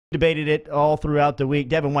Debated it all throughout the week.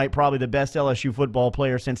 Devin White, probably the best LSU football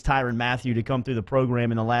player since Tyrann Mathieu to come through the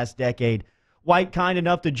program in the last decade. White, kind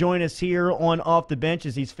enough to join us here on Off the Bench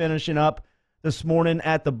as he's finishing up this morning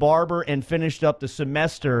at the barber and finished up the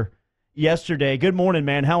semester yesterday. Good morning,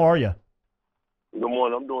 man. How are you? Good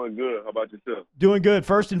morning. I'm doing good. How about yourself? Doing good.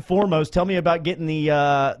 First and foremost, tell me about getting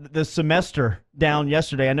the semester down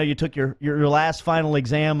yesterday. I know you took your last final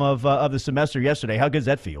exam of the semester yesterday. How good does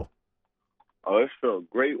that feel? Oh, it felt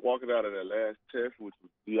great walking out of that last test, which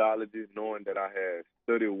was geology, knowing that I had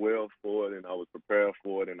studied well for it and I was prepared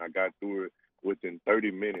for it, and I got through it within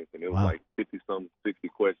 30 minutes, and it was Wow. like 50-something, 60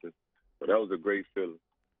 questions. So that was a great feeling.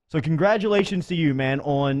 So congratulations to you, man,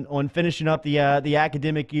 on finishing up the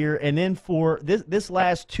academic year, and then for this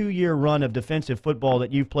last 2-year run of defensive football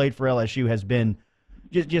that you've played for LSU has been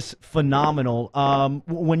just phenomenal.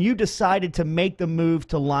 When you decided to make the move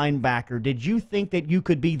to linebacker, did you think that you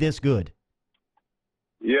could be this good?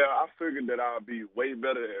 Yeah, I figured that I'd be way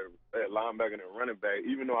better at linebacker than running back,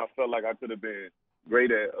 even though I felt like I could have been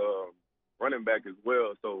great at running back as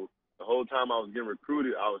well. So the whole time I was getting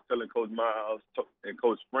recruited, I was telling Coach Miles and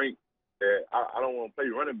Coach Frank that I don't want to play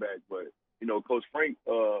running back. But, Coach Frank,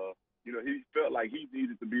 he felt like he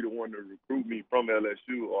needed to be the one to recruit me from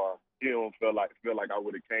LSU, or he don't feel like I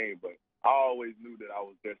would have came. But I always knew that I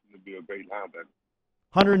was destined to be a great linebacker.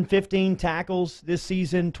 115 tackles this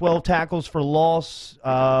season, 12 tackles for loss.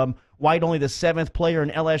 White, only the 7th player in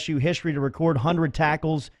LSU history to record 100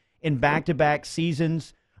 tackles in back-to-back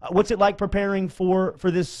seasons. What's it like preparing for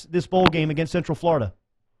this bowl game against Central Florida?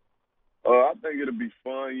 I think it'll be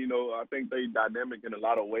fun. I think they dynamic in a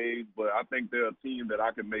lot of ways, but I think they're a team that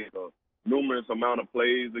I can make a numerous amount of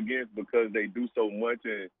plays against because they do so much.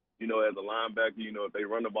 And, as a linebacker, if they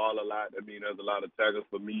run the ball a lot, there's a lot of tackles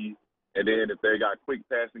for me. And then if they got quick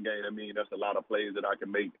passing game, that's a lot of plays that I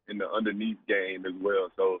can make in the underneath game as well.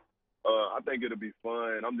 So I think it'll be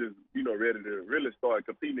fun. I'm just, ready to really start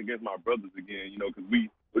competing against my brothers again, because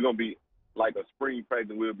we're going to be like a spring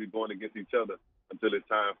practice. We'll be going against each other until it's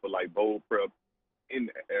time for, like, bowl prep in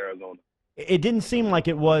Arizona. It didn't seem like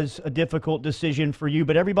it was a difficult decision for you,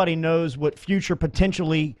 but everybody knows what future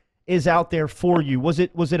potentially is out there for you. Was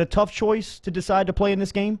it a tough choice to decide to play in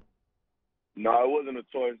this game? No, it wasn't a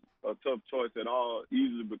tough choice at all,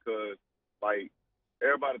 easily because, like,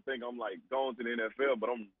 everybody think I'm, like, going to the NFL, but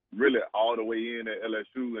I'm really all the way in at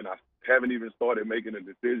LSU, and I haven't even started making a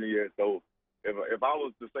decision yet. So if I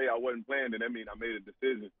was to say I wasn't playing, then that means I made a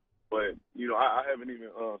decision. But, I haven't even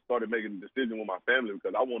started making a decision with my family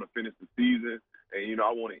because I want to finish the season, and,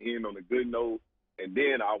 I want to end on a good note. And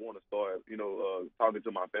then I want to start, talking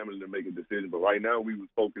to my family to make a decision. But right now we was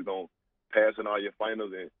focused on passing all your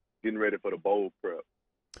finals and getting ready for the bowl prep.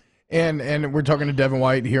 And we're talking to Devin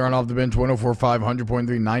White here on Off the Bench, 104.5, 100.3,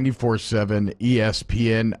 94.7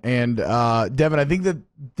 ESPN. And, Devin, I think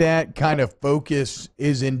that kind of focus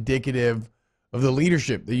is indicative of the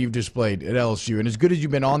leadership that you've displayed at LSU. And as good as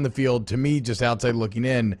you've been on the field, to me, just outside looking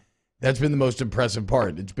in, that's been the most impressive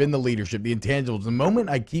part. It's been the leadership, the intangibles. The moment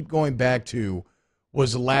I keep going back to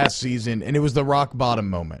was last season, and it was the rock bottom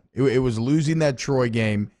moment. It was losing that Troy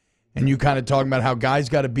game. And you kind of talking about how guys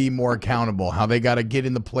got to be more accountable, how they got to get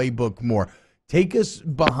in the playbook more. Take us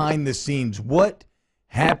behind the scenes. What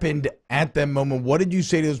happened at that moment? What did you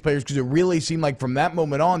say to those players? Because it really seemed like from that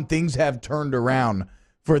moment on, things have turned around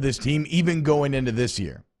for this team, even going into this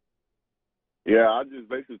year. Yeah, I just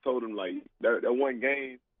basically told them, like, that one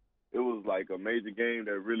game, it was like a major game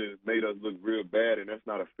that really made us look real bad, and that's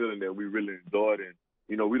not a feeling that we really enjoyed. And,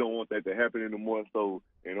 we don't want that to happen anymore. So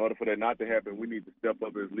in order for that not to happen, we need to step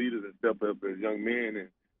up as leaders and step up as young men and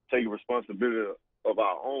take responsibility of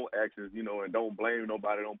our own actions, and don't blame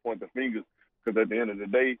nobody, don't point the fingers. Because at the end of the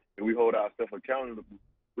day, if we hold ourselves accountable,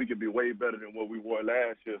 we could be way better than what we were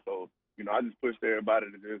last year. So, I just pushed everybody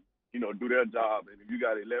to just, do their job. And if you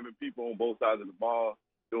got 11 people on both sides of the ball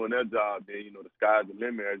doing their job, then, the sky's the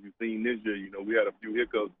limit. As you've seen this year, we had a few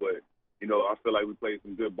hiccups, but I feel like we played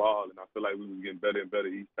some good ball, and I feel like we was getting better and better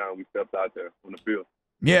each time we stepped out there on the field.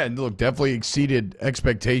 Yeah, look, definitely exceeded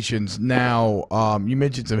expectations. Now, you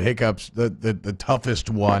mentioned some hiccups. The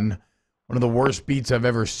toughest one of the worst beats I've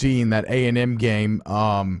ever seen, that A&M game.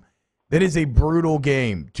 That is a brutal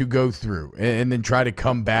game to go through and then try to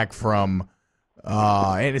come back from.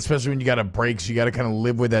 And especially when you got to break, so you got to kind of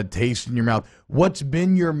live with that taste in your mouth. What's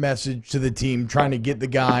been your message to the team, trying to get the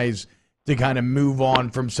guys to kind of move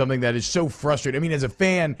on from something that is so frustrating? I mean, as a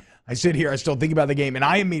fan, I sit here, I still think about the game, and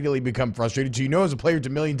I immediately become frustrated. So as a player, it's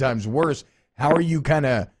a million times worse. How are you kind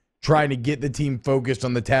of trying to get the team focused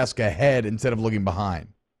on the task ahead instead of looking behind?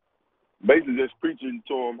 Basically just preaching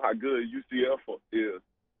to them how good UCF is.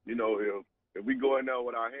 If if we go in there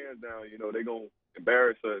with our hands down, they're going to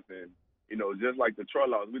embarrass us. And, just like the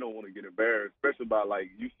Charlottes, we don't want to get embarrassed, especially by, like,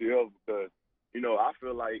 UCF because, I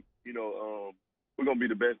feel like, we're going to be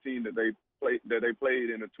the best team that they played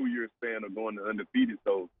in a 2-year span of going to undefeated.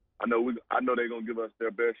 So I know they're going to give us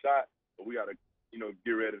their best shot, but we got to,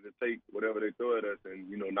 get ready to take whatever they throw at us and,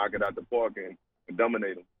 knock it out the park and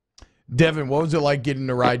dominate them. Devin, what was it like getting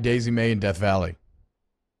to ride Daisy May in Death Valley?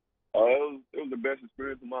 It was the best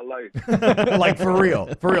experience of my life. Like for real.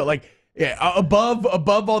 Like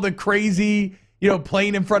above all the crazy,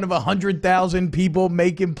 playing in front of 100,000 people,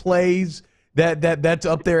 making plays. That's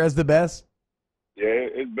up there as the best. Yeah,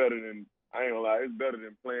 it's better than. I ain't gonna lie, it's better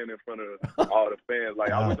than playing in front of all the fans.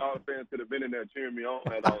 Like, I wish all the fans could have been in there cheering me on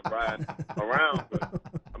as I was riding around. But,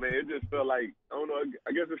 I mean, it just felt like, I don't know,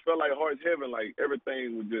 I guess it felt like horse heaven. Like,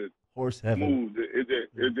 everything was just horse heaven. Smooth.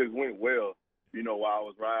 It just went well, while I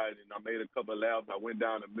was riding. I made a couple of laps. I went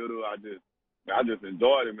down the middle. I just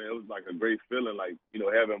enjoyed it, man. It was like a great feeling, like,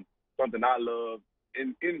 having something I love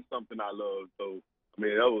in something I love. So, I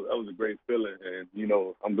mean, that was a great feeling. And,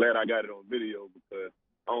 I'm glad I got it on video because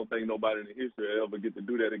I don't think nobody in the history will ever get to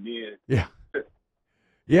do that again. Yeah.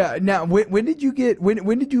 Yeah. Now, when did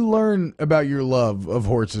you learn about your love of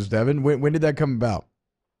horses, Devin? When did that come about?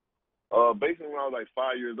 Basically when I was like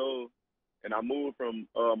 5 years old, and I moved from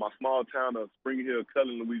my small town of Spring Hill,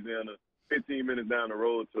 Cullen, Louisiana, 15 minutes down the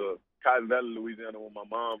road to Cotton Valley, Louisiana, when my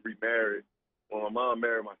mom remarried. When my mom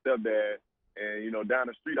married my stepdad, and down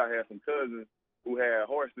the street I had some cousins who had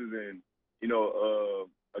horses, and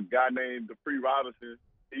a guy named Dupree Robinson.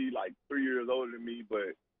 He like 3 years older than me,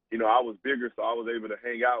 but I was bigger, so I was able to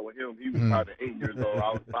hang out with him. He was probably 8 years old.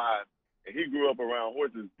 I was 5, and he grew up around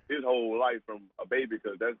horses his whole life from a baby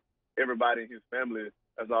because that's everybody in his family.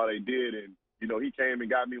 That's all they did. And he came and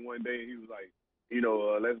got me one day, and he was like,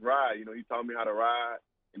 let's ride. He taught me how to ride.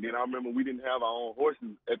 And then I remember we didn't have our own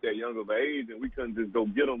horses at that young of an age, and we couldn't just go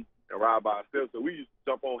get them and ride by ourselves. So we used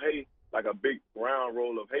to jump on hay, like a big round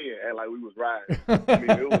roll of hay, and act like we was riding. I mean,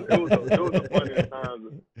 it was the funniest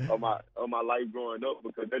times of my life growing up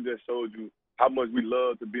because that just showed you how much we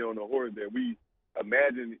love to be on a horse, that we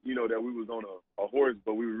imagined, that we was on a horse,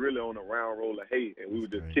 but we were really on a round roll of hay, and we were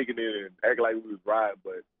just kicking it and act like we was riding.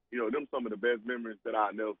 But, them some of the best memories that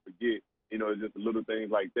I'll never forget. It's just the little things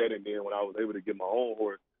like that. And then when I was able to get my own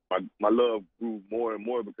horse, my love grew more and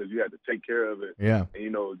more because you had to take care of it. Yeah.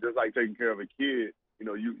 And, just like taking care of a kid,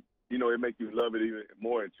 it makes you love it even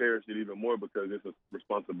more and cherish it even more because it's a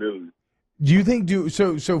responsibility. Do you think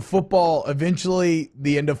so football, eventually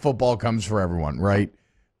the end of football comes for everyone, right?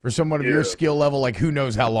 For someone of your skill level, like who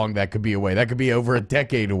knows how long that could be away. That could be over a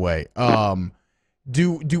decade away.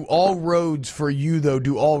 Do all roads for you though,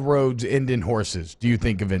 do all roads end in horses, do you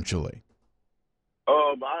think eventually?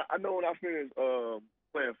 I know when I finish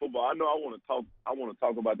playing football, I know I want to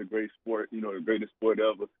talk about the great sport, the greatest sport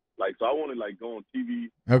ever. Like, so I want to like go on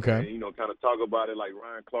TV, okay, and, kind of talk about it like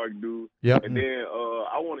Ryan Clark do. Yep. And then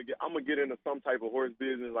I'm gonna get into some type of horse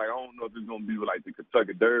business. Like, I don't know if it's gonna be with like the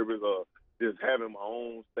Kentucky Derbies or just having my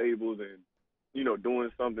own stables and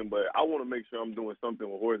doing something. But I want to make sure I'm doing something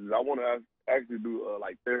with horses. I want to actually do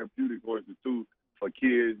like therapeutic horses too for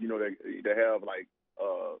kids, that have like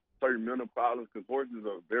certain mental problems because horses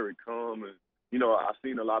are very calm. And I've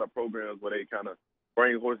seen a lot of programs where they kind of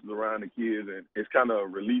bring horses around the kids, and it's kind of a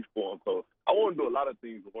relief for them. So I want to do a lot of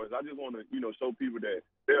things with horses. I just want to, show people that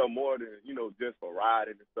they are more than, just for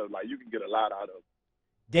riding and stuff. Like, you can get a lot out of them.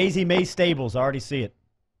 Daisy May Stables, I already see it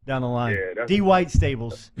down the line. Yeah, D. White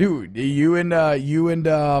Stables. Dude, you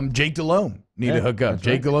and Jake Delhomme need to hook up.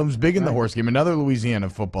 Jake Delhomme's big in the horse game, another Louisiana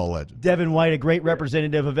football legend. Devin White, a great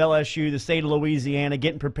representative of LSU, the state of Louisiana,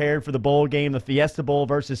 getting prepared for the bowl game, the Fiesta Bowl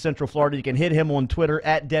versus Central Florida. You can hit him on Twitter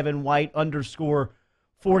at @DevinWhite_40.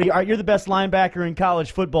 All right, you're the best linebacker in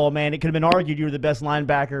college football, man. It could have been argued you were the best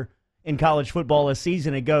linebacker in college football a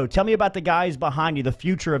season ago. Tell me about the guys behind you, the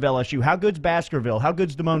future of LSU. How good's Baskerville? How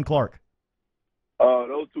good's Damone Clark?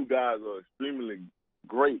 Those two guys are extremely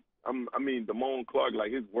great. I mean, Damone Clark,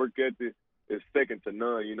 like, his work ethic is second to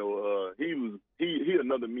none. He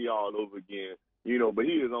another me all over again. But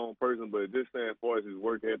he his own person. But just saying, as far as his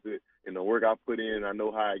work ethic and the work I put in, I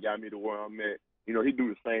know how it got me to where I'm at. He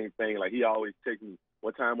do the same thing. Like, he always texts me,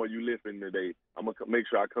 "What time are you lifting today? I'm going to make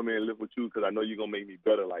sure I come in and lift with you because I know you're going to make me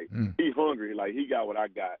better." Like, he's hungry. Like, he got what I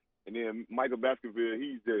got. And then Michael Baskerville,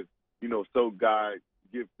 he's just, so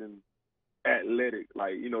God-gifted, athletic.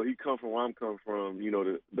 Like, he come from where I'm coming from,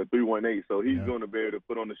 the 318. So he's going to be able to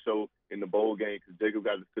put on the show in the bowl game because Jacob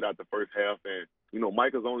got to sit out the first half. And,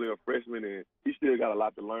 Michael's only a freshman, and he still got a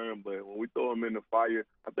lot to learn. But when we throw him in the fire,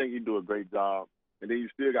 I think he do a great job. And then you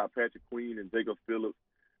still got Patrick Queen and Jacob Phillips.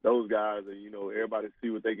 those guys, and everybody see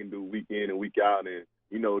what they can do week in and week out, and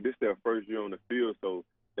this their first year on the field, so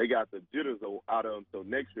they got the jitters out of them. So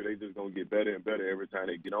next year they just gonna get better and better every time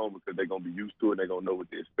they get on because they're gonna be used to it. They're gonna know what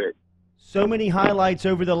to expect. So many highlights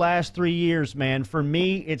over the last 3 years, man. For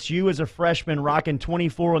me, it's you as a freshman rocking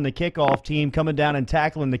 24 on the kickoff team, coming down and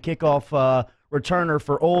tackling the kickoff returner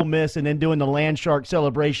for Ole Miss, and then doing the Land Shark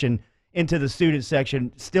celebration into the student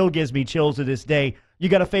section. Still gives me chills to this day. You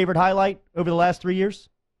got a favorite highlight over the last 3 years?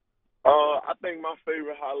 I think my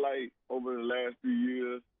favorite highlight over the last few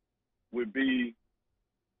years would be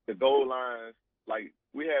the goal lines. Like,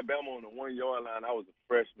 we had Bama on the 1 yard line. I was a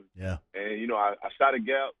freshman. Yeah. And, I shot a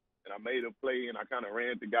gap, and I made a play, and I kind of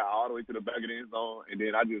ran the guy all the way to the back of the end zone, and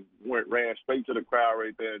then I just ran straight to the crowd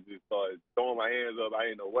right there and just started throwing my hands up.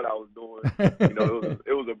 I didn't know what I was doing.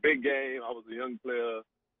 It was a big game. I was a young player,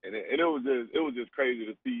 and it was just crazy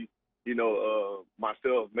to see,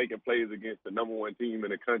 myself making plays against the number 1 team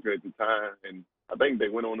in the country at the time. And I think they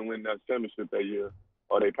went on to win that championship that year,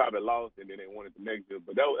 or they probably lost, and then they won it the next year.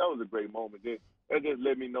 But that was a great moment. That just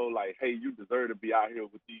let me know, like, hey, you deserve to be out here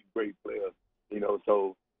with these great players,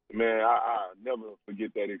 So, man, I never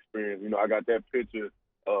forget that experience. I got that picture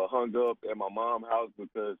hung up at my mom's house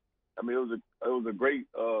because, it was a great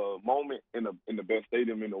moment in the best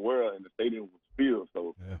stadium in the world, and the stadium was filled.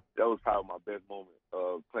 So that was probably my best moment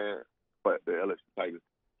playing for the LSU Tigers.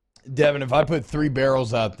 Devin, if I put 3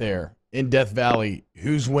 barrels out there in Death Valley,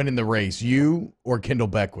 who's winning the race, you or Kendall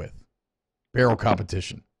Beckwith? Barrel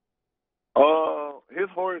competition. His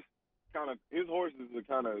horses are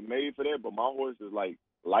kind of made for that, but my horse is like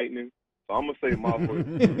lightning. So I'm gonna say my horse.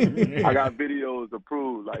 I got videos to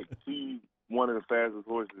prove like he's one of the fastest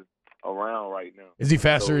horses around right now. Is he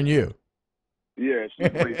faster than you? Yeah,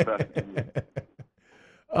 she's way faster than me.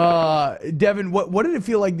 Devin, what did it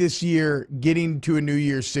feel like this year getting to a New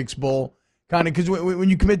Year's Six bowl? Kind of because when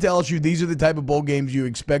you commit to LSU, these are the type of bowl games you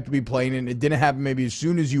expect to be playing in. It didn't happen maybe as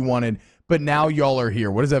soon as you wanted, but now y'all are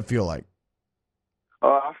here. What does that feel like?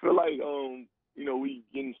 I feel like we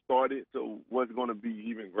getting started, so what's going to be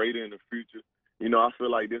even greater in the future. I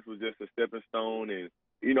feel like this was just a stepping stone, and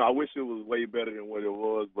I wish it was way better than what it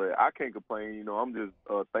was, but I can't complain. I'm just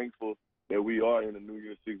thankful that we are in the New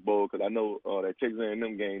Year's Six bowl because I know that Texas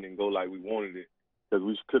A&M game didn't go like we wanted it, because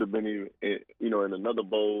we could have been in another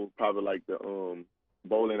bowl, probably like the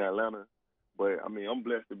bowl in Atlanta. But I'm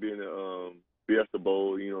blessed to be in the Fiesta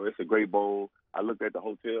Bowl. It's a great bowl. I looked at the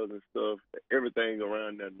hotels and stuff, everything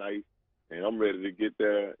around that nice, and I'm ready to get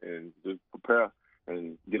there and just prepare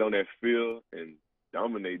and get on that field and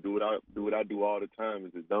dominate. Do what I do all the time,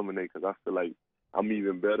 is just dominate, because I feel like I'm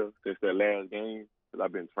even better since that last game, because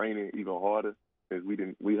I've been training even harder since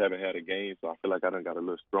we haven't had a game. So I feel like I done got a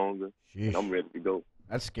little stronger. And I'm ready to go.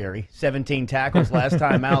 That's scary. 17 tackles last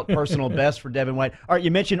time out, personal best for Devin White. All right,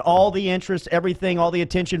 you mentioned all the interest, everything, all the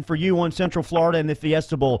attention for you on Central Florida and the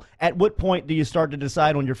Fiesta Bowl. At what point do you start to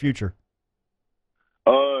decide on your future?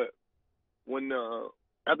 When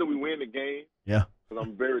after we win the game. Yeah. Because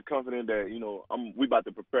I'm very confident that we about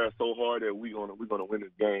to prepare so hard that we're gonna win this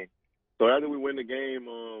game. So after we win the game,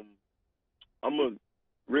 I'm gonna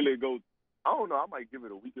really go. I don't know. I might give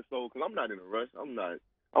it a week or so, because I'm not in a rush.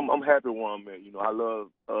 I'm happy where I'm at. I love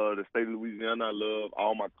the state of Louisiana. I love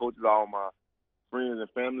all my coaches, all my friends and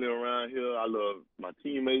family around here. I love my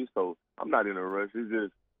teammates. So I'm not in a rush. It's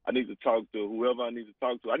just I need to talk to whoever I need to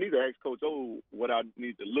talk to. I need to ask Coach O what I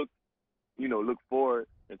need to look forward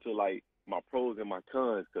into, like, my pros and my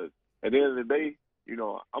cons. Because at the end of the day,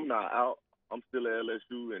 I'm not out. I'm still at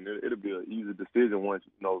LSU, and it'll be an easy decision once,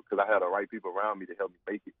 because I have the right people around me to help me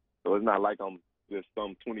make it. So it's not like I'm just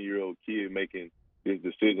some 20-year-old kid making this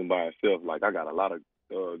decision by itself. Like, I got a lot of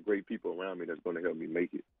great people around me that's going to help me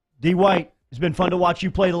make it. D. White, it's been fun to watch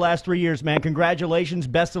you play the last 3 years, man. Congratulations.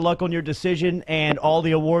 Best of luck on your decision and all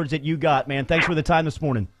the awards that you got, man. Thanks for the time this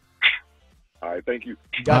morning. All right, thank you.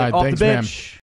 Got it. Off thanks, the bench.